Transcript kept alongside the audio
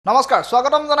নমস্কাৰ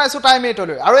স্বাগতম জনাইছো টাইম 8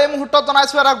 লৈ আৰু এই মুহূৰ্তত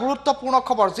জনাইছো এটা গুৰুত্বপূৰ্ণ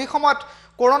খবৰ যি সময়ত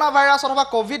কৰ'না ভাইৰাছ অথবা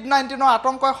কোভিড-19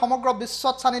 আতংকই সমগ্ৰ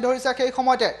বিশ্বত ছানি ধৰিছে সেই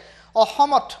সময়তে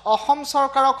অসম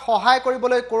চৰকাৰক সহায়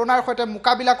কৰিবলৈ কৰ'নাৰ সৈতে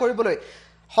মোকাবিলা কৰিবলৈ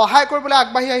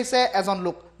আগবাঢ়ি আহিছে এজন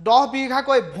লোক 10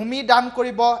 বিঘাকৈ ভূমি দান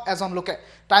কৰিব এজন লোকে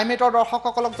টাইম 8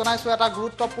 দৰ্শকসকলক জনাইছো এটা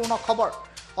গুৰুত্বপূৰ্ণ খবৰ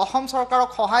অসম চৰকাৰক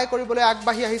সহায় কৰিবলৈ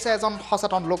আগবাঢ়ি আহিছে এজন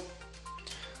সচেতন লোক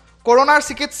কৰ'নাৰ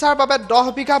চিকিৎসাৰ বাবে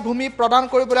 10 বিঘা ভূমি প্ৰদান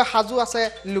কৰিবলৈ সাজু আছে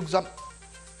লোকজন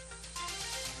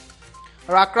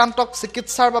আৰু আক্ৰান্তক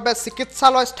চিকিৎসাৰ বাবে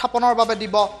চিকিৎসালয় স্থাপনৰ বাবে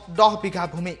দিব 10 বিঘা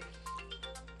ভূমি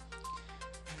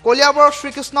কলিয়াবৰৰ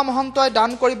শ্ৰীকৃষ্ণ মহন্তই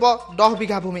দান কৰিব 10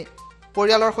 বিঘা ভূমি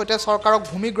পৰিয়ালৰ সৈতে চৰকাৰক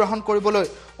ভূমি গ্ৰহণ কৰিবলৈ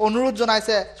অনুৰোধ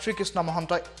জনাইছে শ্ৰীকৃষ্ণ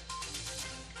মহন্তই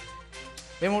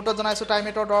এই মুহূৰ্তত জনাইছো টাইম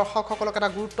 8 দৰ্শকসকলক এটা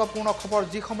গুৰুত্বপূৰ্ণ খবৰ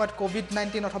যি সময়ত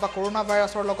কোভিড-19 অথবা কৰ'না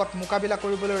ভাইৰাছৰ লগত মোকাবিলা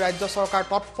কৰিবলৈ ৰাজ্য চৰকাৰ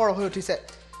তৎপৰ হৈ উঠিছে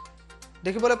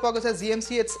দেখিবলৈ পোৱা গৈছে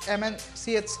জিএমচিএইচ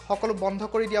এমএনচিএইচ সকলো বন্ধ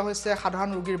কৰি দিয়া হৈছে সাধাৰণ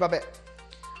ৰোগীৰ বাবে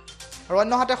আৰু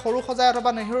অন্যহাতে সৰু সজাই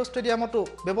অথবা নেহৰু ষ্টেডিয়ামতো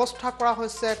ব্যৱস্থা কৰা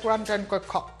হৈছে কোৱাৰেণ্টাইন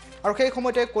কক্ষ আৰু সেই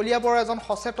সময়তে কলিয়াবৰ এজন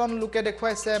সচেতন লোকে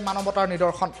দেখুৱাইছে মানৱতাৰ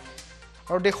নিদৰ্শন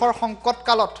আৰু দেশৰ সংকট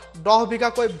কালত 10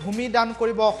 বিঘাকৈ ভূমি দান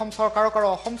কৰিব অসম চৰকাৰক আৰু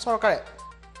অসম চৰকাৰে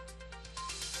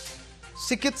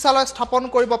চিকিৎসালয় স্থাপন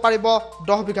কৰিব পাৰিব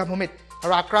 10 বিঘা ভূমিত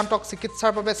আৰু আক্ৰান্তক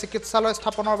চিকিৎসাৰ বাবে চিকিৎসালয়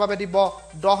স্থাপনৰ বাবে দিব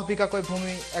 10 বিঘাকৈ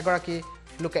ভূমি এগৰাকী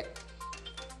লোকে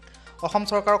অসম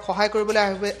চৰকাৰক সহায় কৰিবলৈ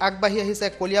আগবাঢ়ি আহিছে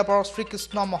কলিয়াবৰৰ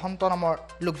শ্ৰীকৃষ্ণ মহন্ত নামৰ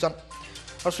লোকজন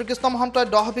আৰু শ্ৰীকৃষ্ণ মহন্তই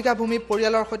 10 বিঘা ভূমি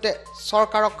পৰিয়ালৰ সৈতে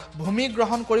চৰকাৰক ভূমি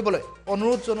গ্ৰহণ কৰিবলৈ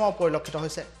অনুৰোধ জনোৱা পৰিলক্ষিত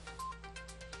হৈছে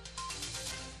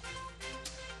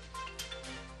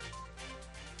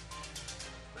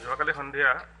যোৱাকালি সন্ধিয়া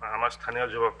আমাৰ স্থানীয়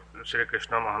যুৱক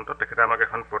শ্ৰীকৃষ্ণ মহন্ত তেখেতে আমাক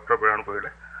এখন পত্ৰ প্ৰেৰণ কৰিলে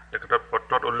তেখেতৰ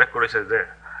পত্ৰত উল্লেখ কৰিছে যে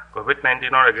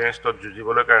কোভিড-19 এগেইনষ্টত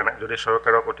যুঁজিবলৈ কাৰণে যদি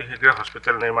চৰকাৰক অতি শীঘ্ৰে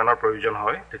হস্পিটেল নিৰ্মাণৰ প্ৰয়োজন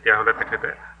হয় তেতিয়াহ'লে তেখেতে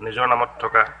নিজৰ নামত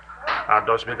থকা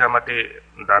 10 বিঘা মাটি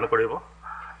দান কৰিব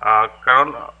কাৰণ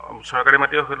চৰকাৰী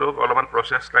মাটি হ'লেও অলপমান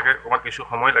প্ৰচেছ লাগে অকণমান কিছু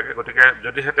সময় লাগে গতিকে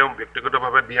যদিহে তেওঁ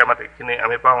ব্যক্তিগতভাৱে দিয়া মাটিখিনি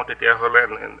আমি পাওঁ তেতিয়াহ'লে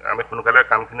আমি সোনকালে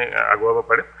কামখিনি আগুৱাব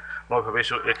পাৰিম মই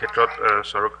ভাবিছোঁ এই ক্ষেত্ৰত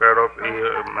চৰকাৰক এই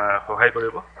সহায়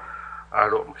কৰিব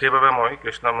আৰু সেইবাবে মই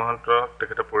কৃষ্ণ মহন্ত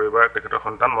তেখেতৰ পৰিবাৰ তেখেতৰ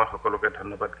সন্তান মই সকলোকে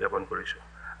ধন্যবাদ জ্ঞাপন কৰিছোঁ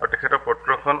আৰু তেখেতৰ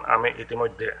পত্ৰখন আমি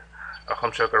ইতিমধ্যে অসম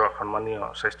চৰকাৰৰ সন্মানীয়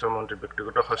স্বাস্থ্যমন্ত্ৰী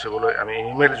ব্যক্তিগত সচিবলৈ আমি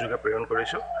ইমেইল যোগে প্ৰেৰণ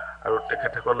কৰিছোঁ আৰু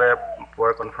তেখেতসকলে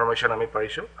পোৱাৰ কনফাৰ্মেশ্যন আমি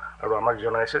পাইছোঁ আৰু আমাক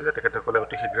জনাইছে যে তেখেতসকলে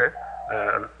অতি শীঘ্ৰে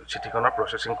চিঠিখনৰ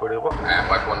প্ৰচেছিং কৰিব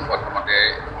মই পোনপ্ৰথমতে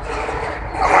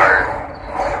আমাৰ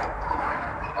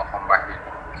অসমবাসী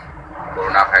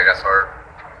কৰ'না ভাইৰাছৰ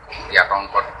যি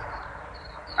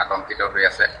আতংকিত হৈ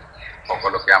আছে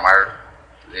সকলোকে আমাৰ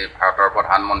যি ভাৰতৰ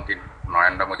প্ৰধানমন্ত্ৰী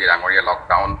নৰেন্দ্ৰ মোদী ডাঙৰীয়া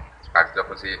লকডাউন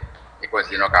কাৰ্যসূচী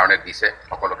 21 দিনৰ কাৰণে দিছে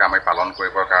সকলোকে আমি পালন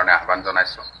কৰিবৰ কাৰণে আহ্বান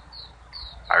জনাইছোঁ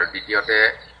আৰু দ্বিতীয়তে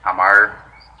আমাৰ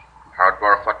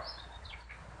ভাৰতবৰ্ষত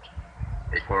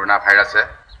এই কৰ'না ভাইৰাছে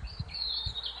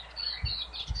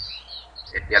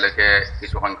এতিয়ালৈকে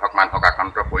কিছু সংখ্যক মানুহক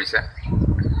আক্ৰান্ত কৰিছে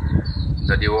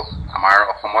যদিও আমাৰ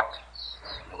অসমত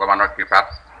ভগৱানৰ কৃপাত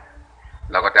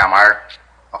লগতে আমাৰ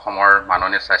অসমৰ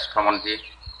মাননীয় স্বাস্থ্যমন্ত্ৰী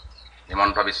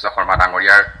হিমন্ত বিশ্ব শৰ্মা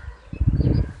ডাঙৰীয়াৰ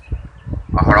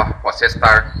অহৰহ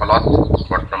প্ৰচেষ্টাৰ ফলত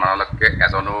বৰ্তমানলৈকে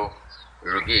এজনো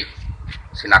ৰোগী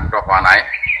চিনাক্ত হোৱা নাই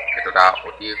এইটো এটা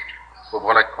অতি শুভ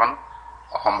লক্ষণ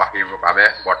অসমবাসীৰ বাবে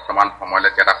বৰ্তমান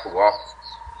সময়লৈকে এটা শুভ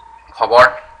খবৰ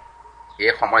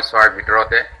এই সময়ছোৱাৰ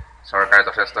ভিতৰতে চৰকাৰে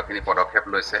যথেষ্টখিনি পদক্ষেপ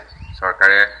লৈছে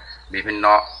চৰকাৰে বিভিন্ন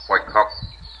পক্ষক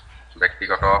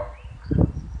ব্যক্তিগত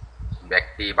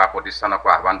ব্যক্তি বা প্ৰতিষ্ঠানকো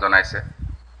আহ্বান জনাইছে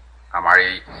আমাৰ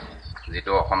এই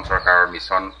যিটো অসম চৰকাৰৰ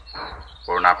মিছন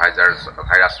কৰ'না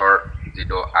ভাইৰাছৰ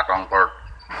যিটো আতংকৰ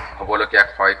হ'বলগীয়া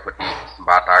ক্ষয় ক্ষতি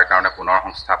বা তাৰ কাৰণে পুনৰ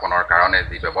সংস্থাপনৰ কাৰণে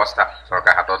যি ব্যৱস্থা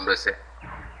চৰকাৰে হাতত লৈছে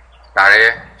তাৰে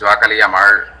যোৱাকালি আমাৰ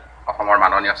অসমৰ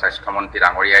মাননীয় স্বাস্থ্যমন্ত্ৰী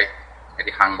ডাঙৰীয়াই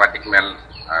এটি সাংবাদিক মেল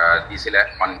দিছিলে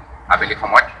আবেলি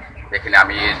সময়ত সেইখিনি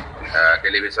আমি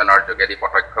টেলিভিশ্যনৰ যোগেদি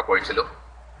প্ৰত্যক্ষ কৰিছিলোঁ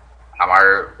আমাৰ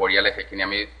পৰিয়ালে সেইখিনি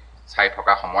আমি চাই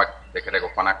থকা সময়ত তেখেতে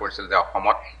ঘোষণা কৰিছিল যে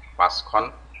অসমত 5খন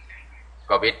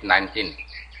কোভিড-19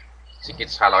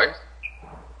 চিকিৎসালয়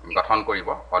গঠন কৰিব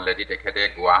অলৰেডি তেখেতে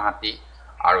গুৱাহাটী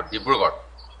আৰু ডিব্ৰুগড়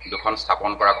 2খন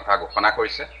স্থাপন কৰাৰ কথা ঘোষণা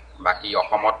কৰিছে বাকী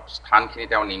অসমত স্থানখিনি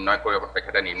তেওঁ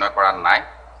তেখেতে নিৰ্ণয় কৰা নাই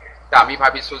তে আমি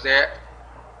ভাবিছোঁ যে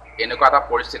এনেকুৱা এটা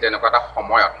পৰিস্থিতি এনেকুৱা এটা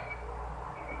সময়ত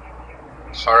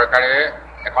চৰকাৰে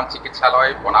এখন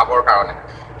চিকিৎসালয় বনাবৰ কাৰণে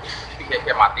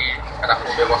বিশেষকৈ মাটিৰ এটা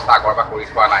সুব্যৱস্থা আগৰ পৰা কৰি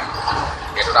থোৱা নাই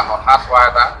এইটো এটা হঠাৎ হোৱা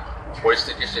এটা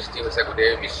পৰিস্থিতিৰ সৃষ্টি হৈছে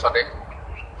গোটেই বিশ্বতে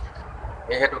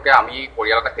এই হেতুকে আমি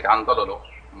পৰিয়ালতে সিদ্ধান্ত ল'লোঁ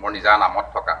মোৰ নিজা নামত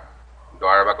থকা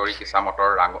দুৱাৰবাগৰি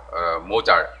কিছামতৰ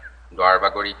মৌজাৰ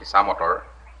দুৱাৰবাগৰি কিছামতৰ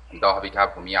 10 বিঘা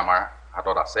ভূমি আমাৰ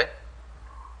হাতত আছে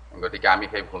গতিকে আমি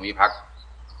সেই ভূমিভাগ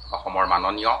অসমৰ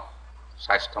মাননীয়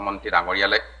স্বাস্থ্যমন্ত্ৰী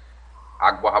ডাঙৰীয়ালৈ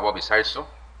আগবঢ়াব বিচাৰিছোঁ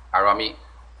আৰু আমি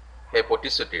সেই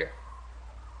প্ৰতিশ্ৰুতিৰে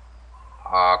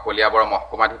কলিয়াবৰ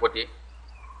মহকুমাধিপতি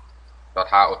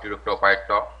তথা অতিৰিক্ত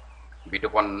উপায়ুক্ত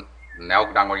বিতুপন নেওগ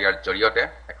ডাঙৰীয়াৰ জৰিয়তে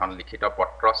এখন লিখিত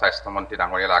পত্ৰ স্বাস্থ্যমন্ত্ৰী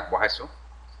ডাঙৰীয়ালৈ আগবঢ়াইছোঁ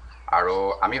আৰু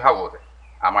আমি ভাবোঁ যে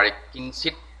আমাৰ এই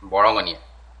কিঞ্চিত বৰঙণিয়ে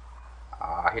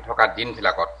আহি থকা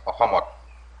দিনবিলাকত অসমত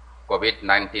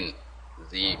COVID-19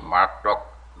 যি মাৰাত্মক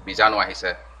বীজাণু আহিছে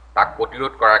তাক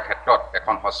প্ৰতিৰোধ কৰাৰ ক্ষেত্ৰত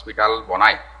এখন হস্পিটেল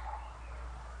বনাই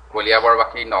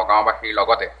কলিয়াবৰবাসী নগাঁওবাসীৰ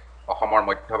লগতে অসমৰ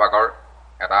মধ্যভাগৰ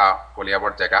এটা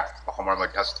কলিয়াবৰ জেগা অসমৰ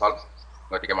মধ্যস্থল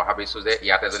গতিকে মই ভাবিছোঁ যে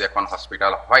ইয়াতে যদি এখন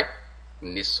হস্পিটেল হয়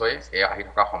নিশ্চয় এই আহি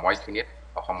থকা সময়খিনিত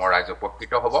অসমৰ ৰাইজ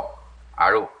উপকৃত হ'ব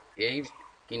আৰু এই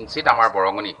কিঞ্চিত আমাৰ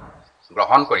বৰঙণি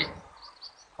গ্ৰহণ কৰি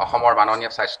অসমৰ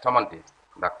মাননীয় স্বাস্থ্যমন্ত্ৰী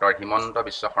ডক্টৰ হিমন্ত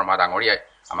বিশ্ব শৰ্মা ডাঙৰীয়াই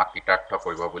আমাক কৃতাৰ্থ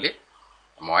কৰিব বুলি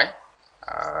মই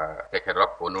তেখেতক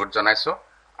অনুৰোধ জনাইছোঁ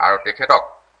আৰু তেখেতক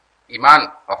ইমান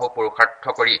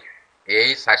অহোপুৰুষাৰ্থ কৰি এই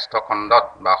স্বাস্থ্য খণ্ডত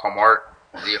বা অসমৰ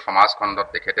যি সমাজ খণ্ডত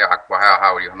তেখেতে আগবঢ়াই অহা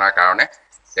অৰিহণাৰ কাৰণে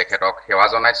তেখেতক সেৱা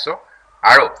জনাইছোঁ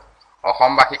আৰু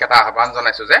অসমবাসীক এটা আহ্বান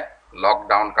জনাইছোঁ যে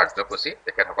লকডাউন কাৰ্যসূচী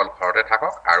তেখেতসকল ঘৰতে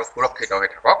থাকক আৰু সুৰক্ষিত হৈ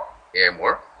থাকক এয়ে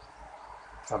মোৰ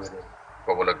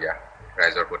ক'বলগীয়া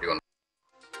ৰাইজৰ প্ৰতি